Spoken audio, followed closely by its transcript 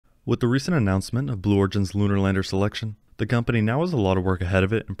With the recent announcement of Blue Origin's lunar lander selection, the company now has a lot of work ahead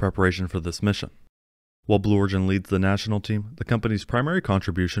of it in preparation for this mission. While Blue Origin leads the national team, the company's primary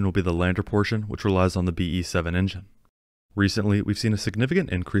contribution will be the lander portion, which relies on the BE-7 engine. Recently, we've seen a significant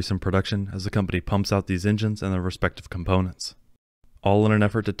increase in production as the company pumps out these engines and their respective components, all in an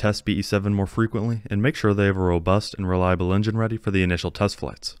effort to test BE-7 more frequently and make sure they have a robust and reliable engine ready for the initial test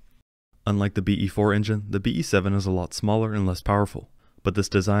flights. Unlike the BE-4 engine, the BE-7 is a lot smaller and less powerful, but this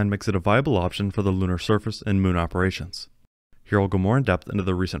design makes it a viable option for the lunar surface and moon operations. Here I'll go more in depth into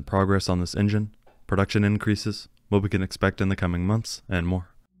the recent progress on this engine, production increases, what we can expect in the coming months, and more.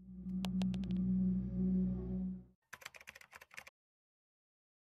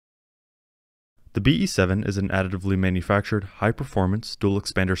 The BE-7 is an additively manufactured, high-performance, dual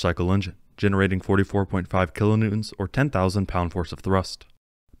expander cycle engine, generating 44.5 kilonewtons or 10,000 pound force of thrust.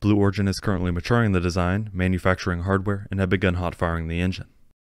 Blue Origin is currently maturing the design, manufacturing hardware, and have begun hot-firing the engine.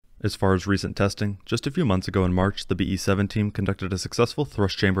 As far as recent testing, just a few months ago in March, the BE-7 team conducted a successful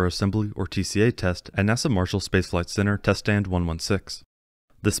Thrust Chamber Assembly or TCA test at NASA Marshall Space Flight Center Test Stand 116.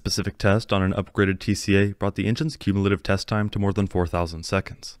 This specific test on an upgraded TCA brought the engine's cumulative test time to more than 4,000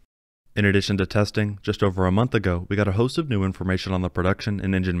 seconds. In addition to testing, just over a month ago, we got a host of new information on the production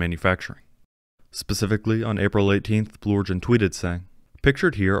and engine manufacturing. Specifically, on April 18th, Blue Origin tweeted saying,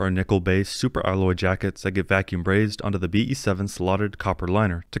 "Pictured here are nickel-based superalloy jackets that get vacuum brazed onto the BE-7 slotted copper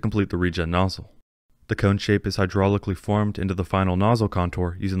liner to complete the regen nozzle. The cone shape is hydraulically formed into the final nozzle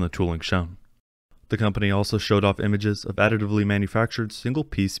contour using the tooling shown." The company also showed off images of additively manufactured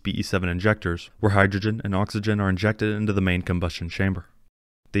single-piece BE-7 injectors where hydrogen and oxygen are injected into the main combustion chamber.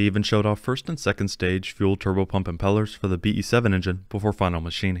 They even showed off first and second stage fuel turbopump impellers for the BE-7 engine before final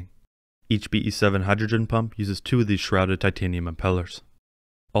machining. Each BE-7 hydrogen pump uses 2 of these shrouded titanium impellers.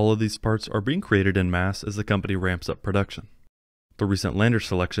 All of these parts are being created in mass as the company ramps up production. The recent lander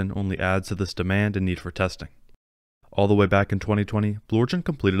selection only adds to this demand and need for testing. All the way back in 2020, Blue Origin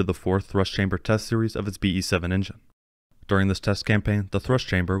completed the 4th thrust chamber test series of its BE-7 engine. During this test campaign, the thrust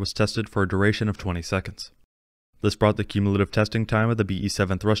chamber was tested for a duration of 20 seconds. This brought the cumulative testing time of the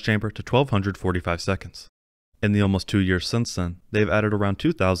BE-7 thrust chamber to 1,245 seconds. In the almost 2 years since then, they have added around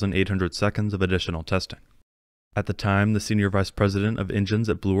 2,800 seconds of additional testing. At the time, the Senior Vice President of Engines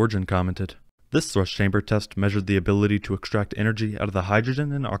at Blue Origin commented, "This thrust chamber test measured the ability to extract energy out of the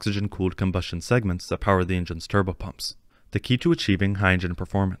hydrogen and oxygen-cooled combustion segments that power the engine's turbopumps, the key to achieving high engine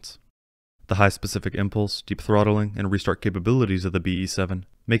performance. The high specific impulse, deep throttling, and restart capabilities of the BE-7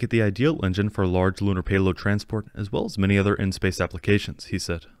 make it the ideal engine for large lunar payload transport as well as many other in-space applications," he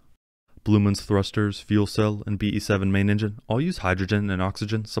said. Blue Moon's thrusters, fuel cell, and BE-7 main engine all use hydrogen and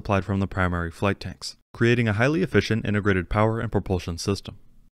oxygen supplied from the primary flight tanks, creating a highly efficient integrated power and propulsion system.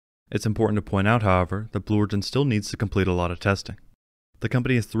 It's important to point out, however, that Blue Origin still needs to complete a lot of testing. The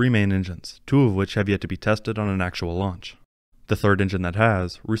company has 3 main engines, 2 of which have yet to be tested on an actual launch. The 3rd engine that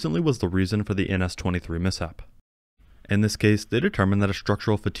has recently was the reason for the NS-23 mishap. In this case, they determined that a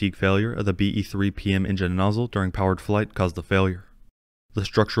structural fatigue failure of the BE-3 PM engine nozzle during powered flight caused the failure. The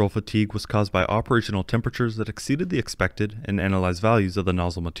structural fatigue was caused by operational temperatures that exceeded the expected and analyzed values of the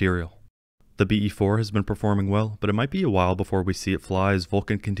nozzle material. The BE-4 has been performing well, but it might be a while before we see it fly as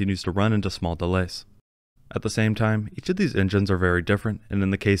Vulcan continues to run into small delays. At the same time, each of these engines are very different, and in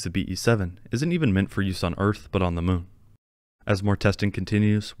the case of BE-7, isn't even meant for use on Earth but on the Moon. As more testing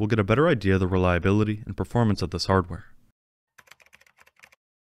continues, we'll get a better idea of the reliability and performance of this hardware.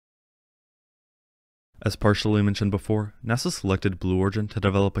 As partially mentioned before, NASA selected Blue Origin to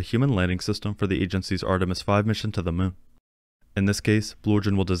develop a human landing system for the agency's Artemis 5 mission to the Moon. In this case, Blue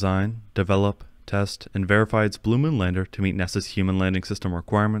Origin will design, develop, test, and verify its Blue Moon lander to meet NASA's human landing system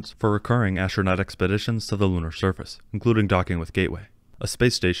requirements for recurring astronaut expeditions to the lunar surface, including docking with Gateway, a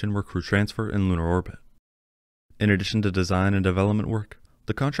space station where crew transfer in lunar orbit. In addition to design and development work,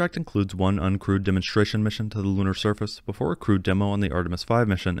 the contract includes 1 uncrewed demonstration mission to the lunar surface before a crewed demo on the Artemis 5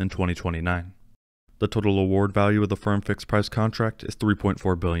 mission in 2029. The total award value of the firm fixed-price contract is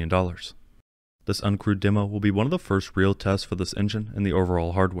 $3.4 billion. This uncrewed demo will be one of the first real tests for this engine and the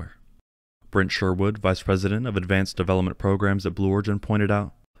overall hardware. Brent Sherwood, Vice President of Advanced Development Programs at Blue Origin, pointed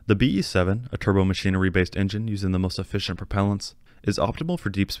out, "The BE-7, a turbomachinery-based engine using the most efficient propellants, is optimal for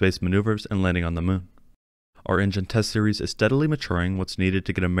deep space maneuvers and landing on the Moon. Our engine test series is steadily maturing what's needed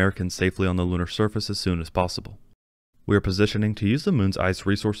to get Americans safely on the lunar surface as soon as possible. We are positioning to use the Moon's ice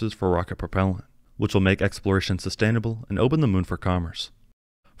resources for rocket propellant, which will make exploration sustainable and open the Moon for commerce.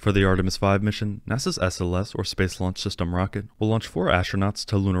 For the Artemis 5 mission, NASA's SLS, or Space Launch System rocket, will launch 4 astronauts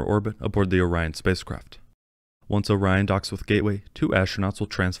to lunar orbit aboard the Orion spacecraft. Once Orion docks with Gateway, 2 astronauts will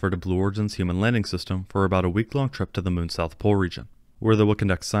transfer to Blue Origin's human landing system for about a week-long trip to the Moon's South Pole region, where they will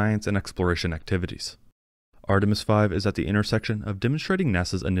conduct science and exploration activities. Artemis 5 is at the intersection of demonstrating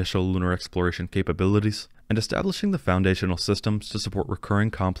NASA's initial lunar exploration capabilities and establishing the foundational systems to support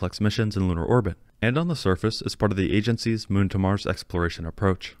recurring complex missions in lunar orbit, and on the surface is part of the agency's Moon-to-Mars exploration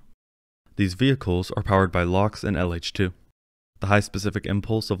approach. These vehicles are powered by LOX and LH2. The high specific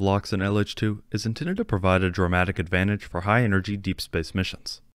impulse of LOX and LH2 is intended to provide a dramatic advantage for high-energy deep space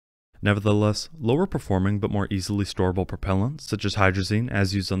missions. Nevertheless, lower performing but more easily storable propellants, such as hydrazine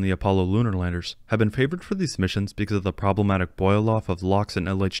as used on the Apollo lunar landers, have been favored for these missions because of the problematic boil-off of LOX and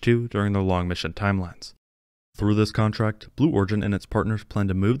LH2 during their long mission timelines. Through this contract, Blue Origin and its partners plan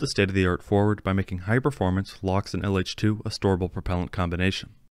to move the state-of-the-art forward by making high-performance LOX and LH2 a storable propellant combination.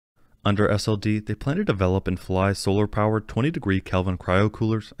 Under SLD, they plan to develop and fly solar-powered 20-degree Kelvin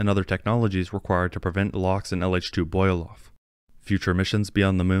cryocoolers and other technologies required to prevent LOX and LH2 boil-off. Future missions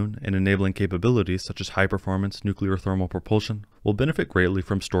beyond the Moon and enabling capabilities such as high-performance nuclear thermal propulsion will benefit greatly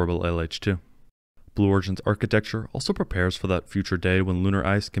from storable LH2. Blue Origin's architecture also prepares for that future day when lunar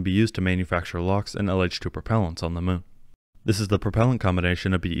ice can be used to manufacture LOX and LH2 propellants on the Moon. This is the propellant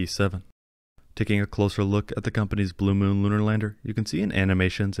combination of BE-7. Taking a closer look at the company's Blue Moon lunar lander, you can see in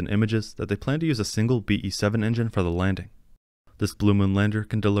animations and images that they plan to use a single BE-7 engine for the landing. This Blue Moon lander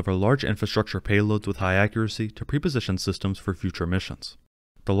can deliver large infrastructure payloads with high accuracy to pre-positioned systems for future missions.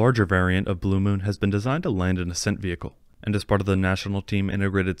 The larger variant of Blue Moon has been designed to land an ascent vehicle, and is part of the National Team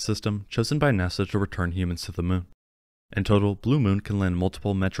Integrated System chosen by NASA to return humans to the Moon. In total, Blue Moon can land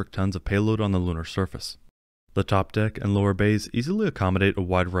multiple metric tons of payload on the lunar surface. The top deck and lower bays easily accommodate a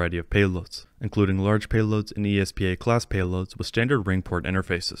wide variety of payloads, including large payloads and ESPA-class payloads with standard ring port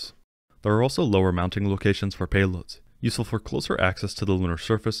interfaces. There are also lower mounting locations for payloads, useful for closer access to the lunar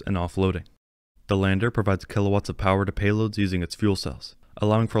surface and offloading. The lander provides kilowatts of power to payloads using its fuel cells,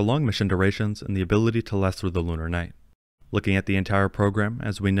 allowing for long mission durations and the ability to last through the lunar night. Looking at the entire program,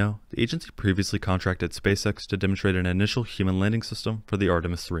 as we know, the agency previously contracted SpaceX to demonstrate an initial human landing system for the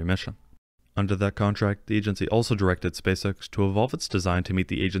Artemis 3 mission. Under that contract, the agency also directed SpaceX to evolve its design to meet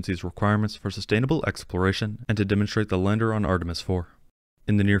the agency's requirements for sustainable exploration and to demonstrate the lander on Artemis 4.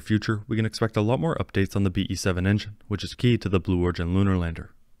 In the near future, we can expect a lot more updates on the BE-7 engine, which is key to the Blue Origin lunar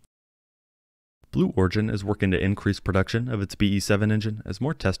lander. Blue Origin is working to increase production of its BE-7 engine as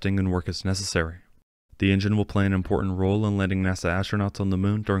more testing and work is necessary. The engine will play an important role in landing NASA astronauts on the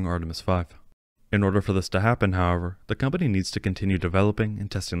Moon during Artemis 5. In order for this to happen, however, the company needs to continue developing and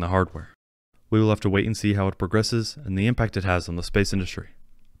testing the hardware. We will have to wait and see how it progresses and the impact it has on the space industry.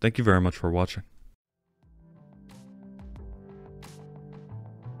 Thank you very much for watching.